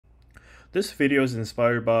This video is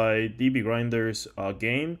inspired by DB Grinder's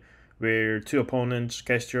game where two opponents,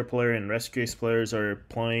 Kashtira player and Rescue Ace players, are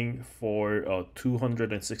playing for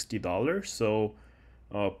 $260. So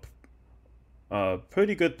uh,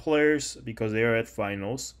 pretty good players because they are at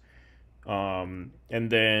finals. And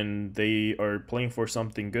then they are playing for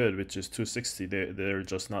something good, which is 260. They're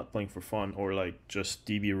just not playing for fun or like just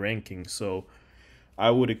DB ranking. So I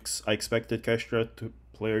expected Kashtira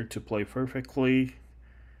player to play perfectly.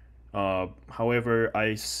 However,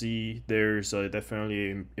 I see there's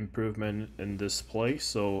definitely improvement in this play,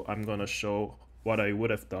 so I'm gonna show what I would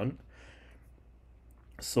have done.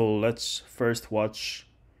 So let's first watch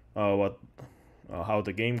what how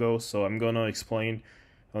the game goes. So I'm gonna explain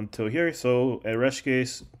until here. So a rush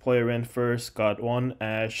case player went first, got one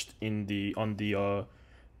ashed in the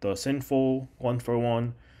sinful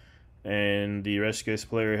 1-for-1, and the rescue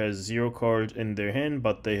player has 0 cards in their hand,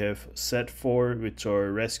 but they have set 4, which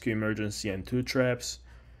are rescue, emergency, and 2 traps,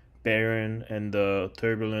 Baron, and the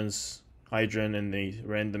turbulence, hydrant, and the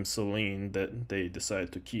random Selene that they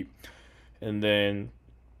decide to keep. And then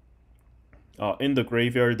in the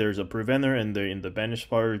graveyard there's a preventer, and in the banished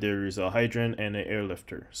part there is a hydrant and an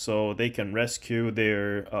airlifter, so they can rescue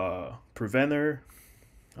their preventer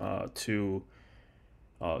to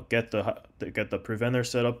get the preventer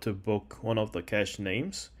set up to book one of the cash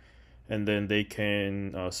names, and then they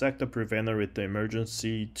can sack the preventer with the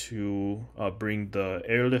emergency to bring the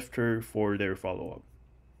airlifter for their follow-up.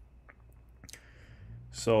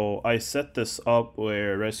 So I set this up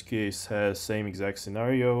where Rescue Ace has same exact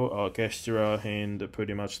scenario, Kashtira hand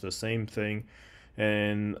pretty much the same thing,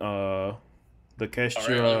 and the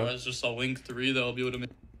Kashtira Alright, just a link 3 that'll be able to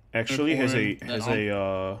make actually has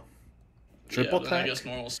a triple tech, I guess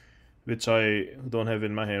normal, which I don't have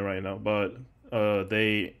in my hand right now, but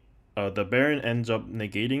the Baron ends up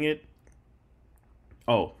negating it.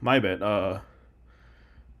 Oh, my bad.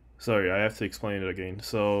 Sorry, I have to explain it again.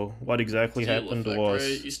 So what exactly happened effect, was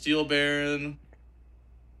right? You steal Baron.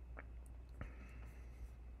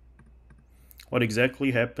 What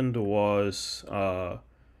exactly happened was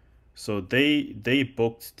so they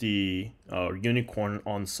booked the unicorn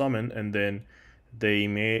on summon, and then they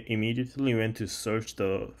immediately went to search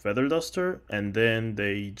the feather duster, and then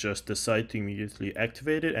they just decide to immediately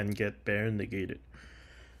activate it and get Baron negated.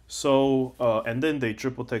 So and then they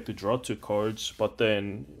triple tech to draw 2 cards, but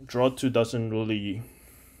then draw 2 doesn't really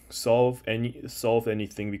solve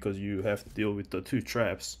anything because you have to deal with the 2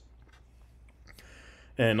 traps,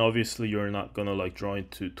 and obviously you're not gonna like draw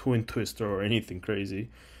into Twin Twister or anything crazy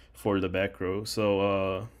for the back row.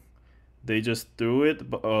 So they just threw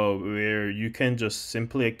it where you can just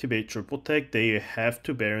simply activate triple tech. They have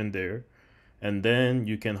to Baron there, and then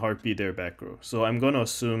you can heartbeat their back row. So I'm gonna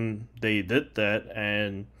assume they did that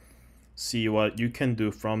and see what you can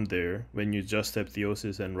do from there when you just have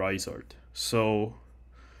Theosis and Rizard. So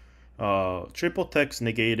triple tech's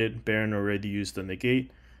negated, Baron already used the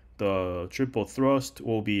negate, the triple thrust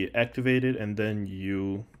will be activated, and then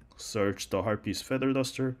you search the Harpy's Feather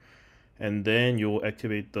Duster, and then you'll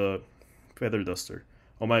activate the Feather Duster.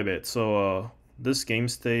 Oh, my bad. So this game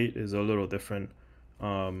state is a little different.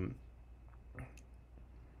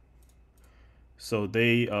 So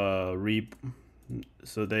they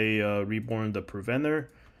reborn the preventer,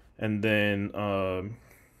 and then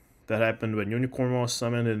that happened when Unicorn was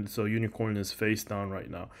summoned, and so Unicorn is face down right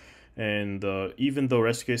now. And even though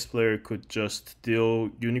Rescue Ace player could just deal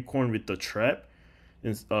Unicorn with the trap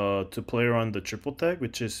to play around the triple tag,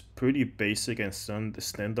 which is pretty basic and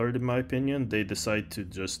standard in my opinion, they decide to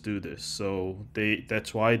just do this. So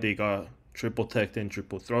that's why they got triple tagged and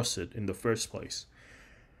triple thrusted in the first place.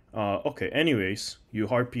 Okay, anyways, you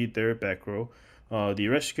heartbeat their back row. The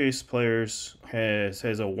Rescue Ace players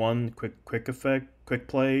has a one quick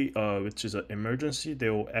play, which is an emergency. They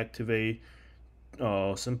will activate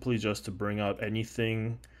simply just to bring up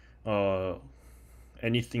anything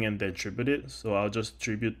and then tribute it. So I'll just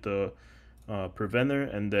tribute the preventer,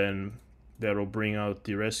 and then that'll bring out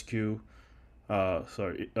the rescue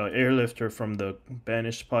airlifter from the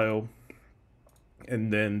banished pile,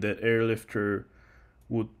 and then that airlifter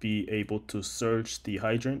would be able to search the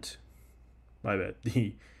hydrant. My bad,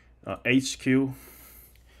 the HQ.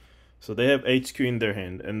 So they have HQ in their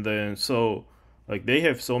hand, and then so like they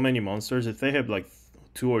have so many monsters. If they have like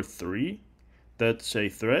 2 or 3 that's a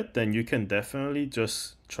threat, then you can definitely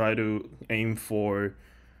just try to aim for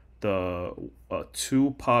the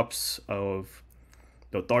 2 pops of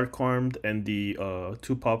the Dark Armed, and the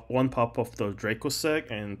 1 pop of the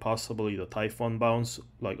Dracossack, and possibly the Typhon Bounce,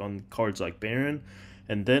 like on cards like Baron,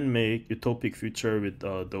 and then make Utopic Future with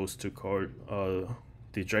those 2 cards,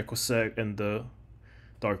 the Dracossack and the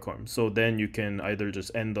Dark Arm. So then you can either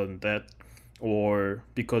just end on that, or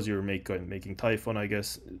because you're making Typhon, I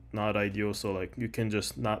guess not ideal. So like you can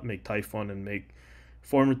just not make Typhon and make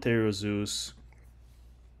Formatero Zeus.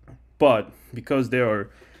 But because there are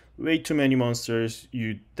way too many monsters,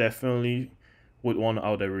 you definitely would want to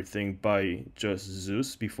out everything by just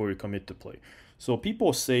Zeus before you commit to play. So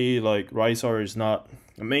people say like Rysar is not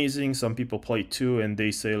amazing. Some people play 2 and they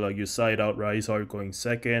say like you side out Rysar going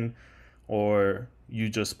second, or you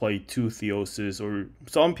just play 2 Theoses, or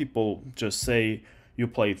some people just say you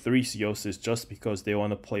play 3 Theoses just because they want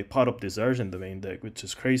to play Pot of Desires in the main deck, which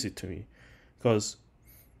is crazy to me. Because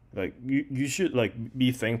like you should like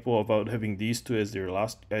be thankful about having these 2 as your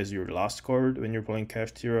last card when you're playing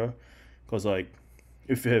Kashtira, because like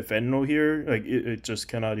if you have Fenno here, like it just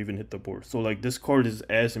cannot even hit the board. So like this card is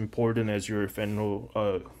as important as your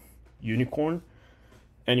Fenno unicorn.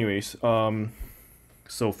 Anyways,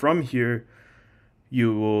 so from here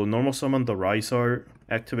you will normal summon the Rysar,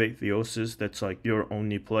 activate Theosis. That's like your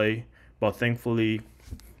only play, but thankfully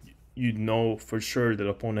you know for sure that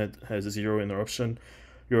opponent has 0 interruption.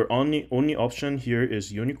 Your only option here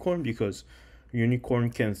is Unicorn, because Unicorn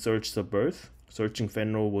can search the birth. Searching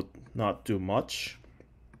Fenro would not do much.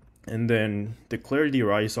 And then declare the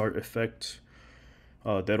Rysar effect.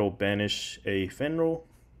 That'll banish a Fenro.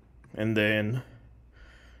 And then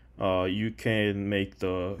you can make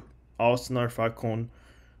the Alsnar Falcon.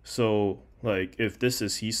 So like if this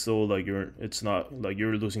is Hiso, like it's not like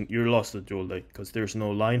you're lost the duel, like because there's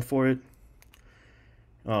no line for it.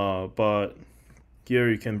 But here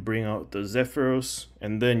you can bring out the Zephyros,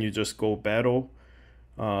 and then you just go battle.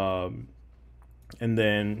 And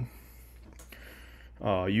then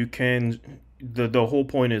you can the whole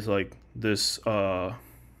point is like this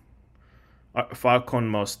Falcon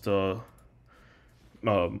must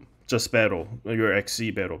just battle your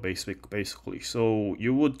XC battle basically. So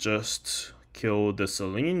you would just kill the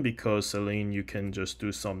Selene, because Selene you can just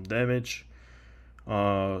do some damage.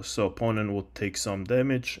 So opponent will take some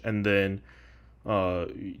damage, and then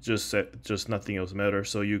just nothing else matters.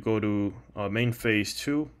 So you go to main phase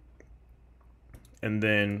 2, and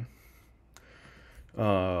then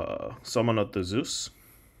summon out the Zeus.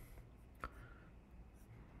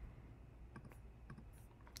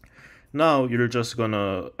 Now you're just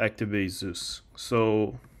gonna activate Zeus.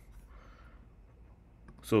 So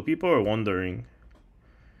people are wondering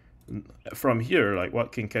from here, like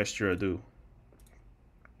what can Kashtira do?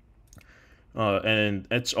 And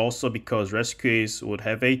it's also because Rescue Ace would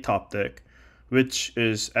have a top deck, which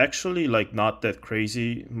is actually like not that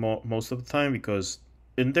crazy most of the time, because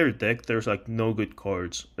in their deck there's like no good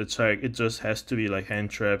cards. It's like it just has to be like hand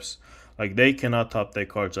traps. Like they cannot top deck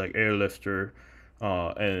cards like Airlifter,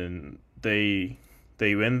 and they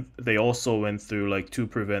also went through like 2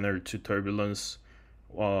 Preventer, 2 Turbulence,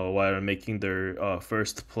 while making their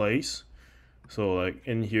first place. So like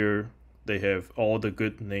in here they have all the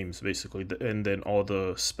good names basically, and then all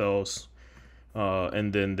the spells,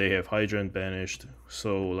 and then they have Hydrant banished.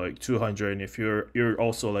 So like 200, and if you're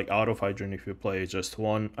also like out of Hydrant if you play just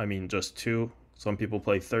 2. Some people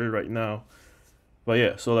play 3rd right now, but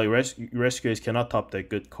yeah. So like Rescuers cannot top that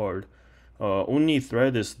good card. Only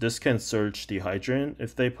threat is this can search the Hydrant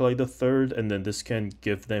if they play the 3rd, and then this can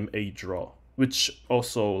give them a draw, which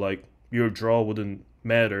also like your draw wouldn't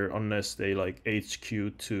matter unless they like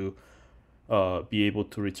HQ to be able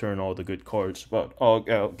to return all the good cards. But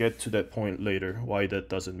I'll get to that point later, why that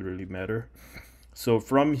doesn't really matter. So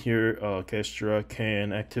from here, Kashtira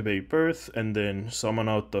can activate Birth and then summon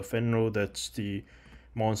out the Fenro. That's the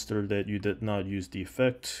monster that you did not use the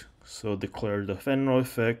effect. So declare the Fenro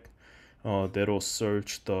effect. That'll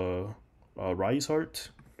search the Rysart.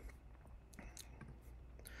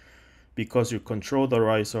 Because you control the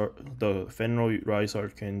Rysart, the Fenro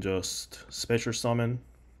Rysart can just special summon.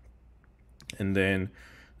 And then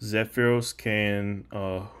Zephyros can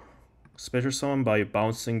special summon by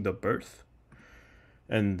bouncing the Birth,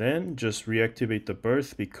 and then just reactivate the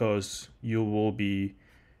Birth, because you will be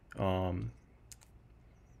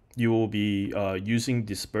using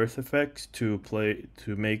this Birth effect to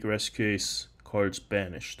make Rescue Ace cards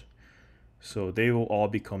banished. So they will all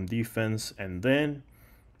become defense, and then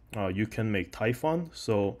you can make Typhon.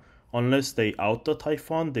 So unless they out the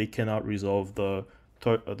Typhon, they cannot resolve the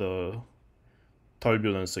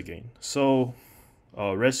Turbulence again. So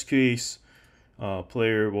Rescue Ace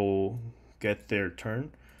player will get their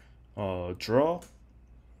turn, draw,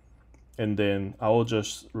 and then I will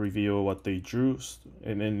just reveal what they drew,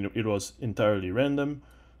 and then it was entirely random.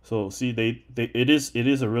 So see, it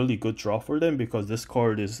is a really good draw for them, because this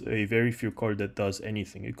card is a very few card that does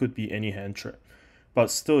anything. It could be any hand trap. but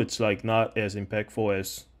still it's like not as impactful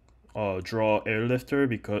as draw airlifter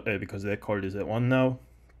because that card is at 1 now.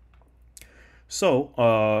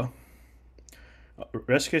 So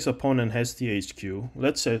rest case opponent has the HQ.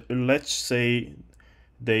 Let's say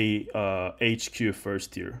they HQ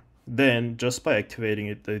first here. Then just by activating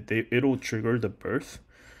it, it'll trigger the birth,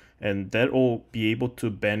 and that will be able to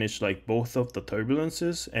banish like both of the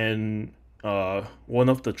turbulences and one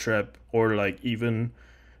of the trap, or like even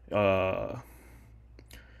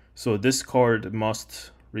so this card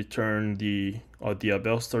must return the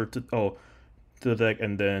Abelstar to the deck,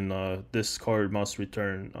 and then this card must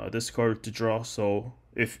return this card to draw. So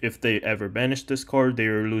if they ever banish this card, they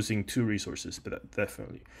are losing 2 resources, but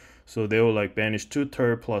definitely. So they will like banish 2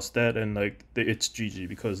 turb plus that, and like it's GG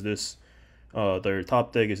because this their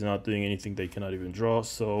top deck is not doing anything. They cannot even draw.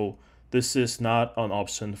 So this is not an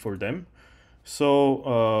option for them.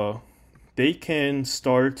 So they can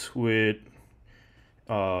start with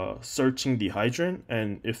searching the hydrant,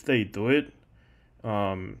 and if they do it,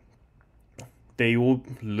 they will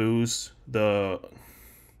lose the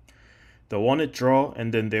wanted draw,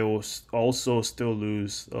 and then they will also still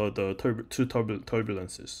lose the 2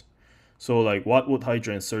 turbulences. So like, what would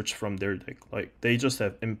hydrant search from their deck? Like, they just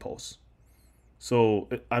have impulse. So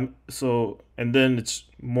and then it's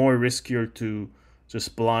more riskier to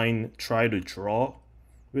just blind try to draw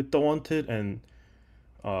with the wanted, and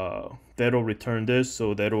that'll return this,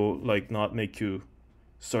 so that'll like not make you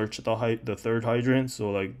search the third hydrant.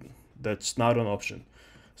 So like, that's not an option.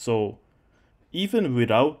 So even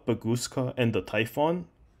without Baguska and the Typhon,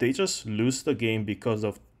 they just lose the game because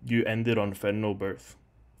of you ended on Fenno Birth,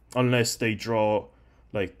 unless they draw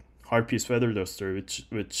like Harpy's Feather Duster,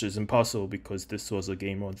 which is impossible because this was a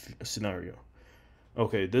game on scenario.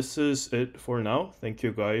 Okay, this is it for now. Thank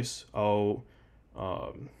you guys. I'll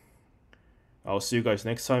see you guys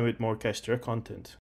next time with more Kashtira content.